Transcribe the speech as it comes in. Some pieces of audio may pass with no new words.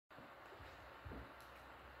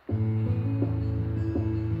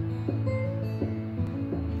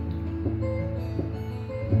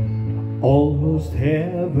Almost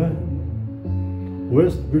heaven,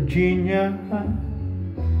 West Virginia,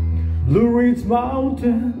 Blue Ridge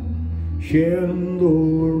Mountain,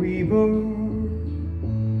 Shenandoah River.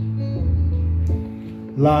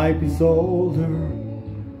 Life is older,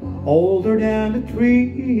 older than the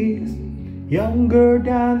trees, younger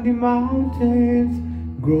than the mountains,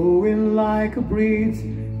 growing like a breeze.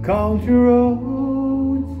 Country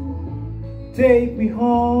roads, take me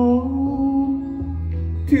home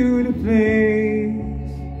to the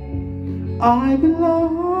place I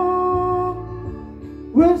belong.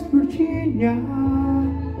 West Virginia,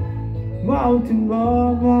 mountain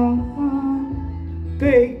mama,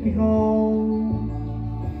 take me home.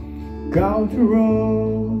 Country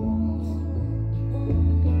roads,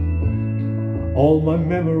 all my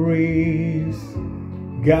memories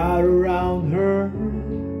gather around her.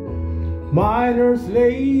 Miner's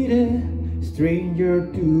lady, stranger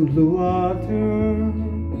to blue water.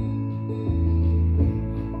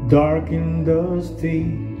 Dark and dusty,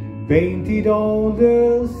 painted on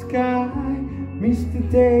the sky. Miss the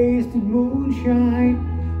tasted moonshine,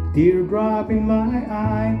 teardrop in my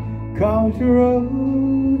eye. Country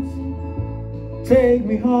roads, take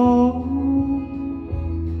me home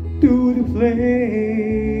to the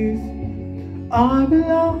place I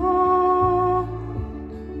belong.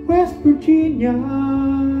 West Virginia,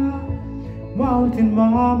 mountain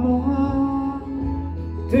mama,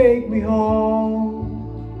 take me home.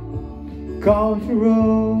 Country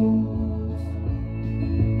roads,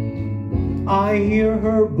 I hear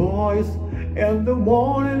her voice in the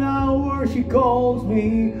morning hour. She calls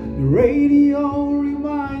me. The radio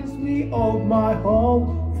reminds me of my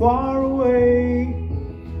home far away.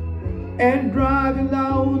 And driving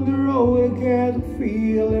down the road, I get a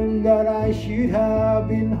feeling that I should have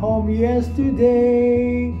been home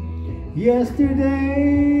yesterday. Yesterday,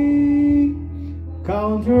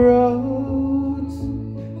 country roads,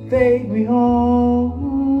 take me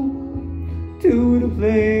home to the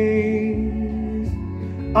place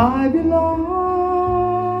I belong.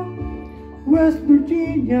 West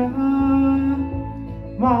Virginia,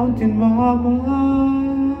 mountain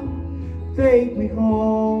mama, take me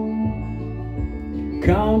home.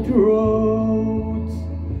 Country roads,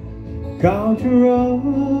 country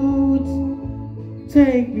roads,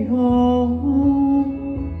 take me home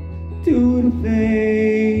to the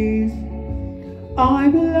place I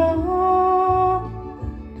belong.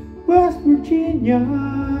 West Virginia,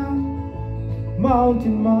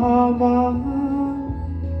 mountain mama,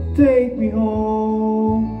 take me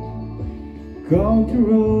home. Country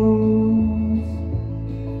roads,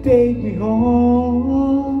 take me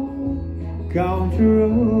home. Country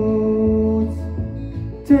roads,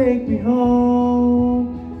 take me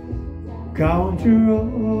home. Country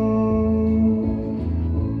roads.